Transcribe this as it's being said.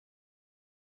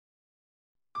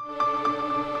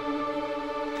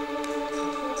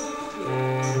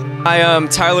I am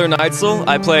Tyler Nietzel.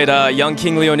 I played young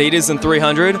King Leonidas in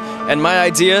 300, and my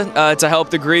idea to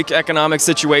help the Greek economic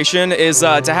situation is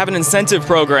to have an incentive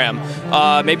program,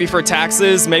 maybe for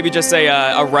taxes, maybe just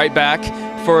a write back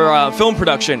for film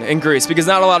production in Greece, because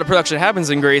not a lot of production happens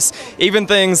in Greece. Even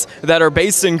things that are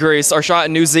based in Greece are shot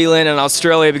in New Zealand and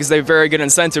Australia because they have very good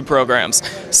incentive programs.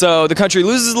 So the country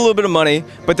loses a little bit of money,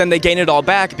 but then they gain it all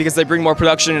back because they bring more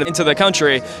production into the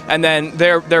country, and then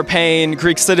they're paying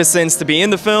Greek citizens to be in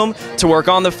the film, to work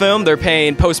on the film. They're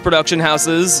paying post-production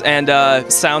houses and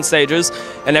sound stages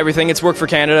and everything. It's worked for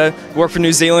Canada, worked for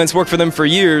New Zealand, it's worked for them for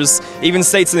years. Even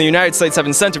states in the United States have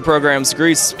incentive programs.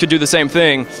 Greece could do the same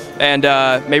thing, and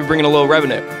maybe bring in a little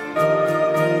revenue.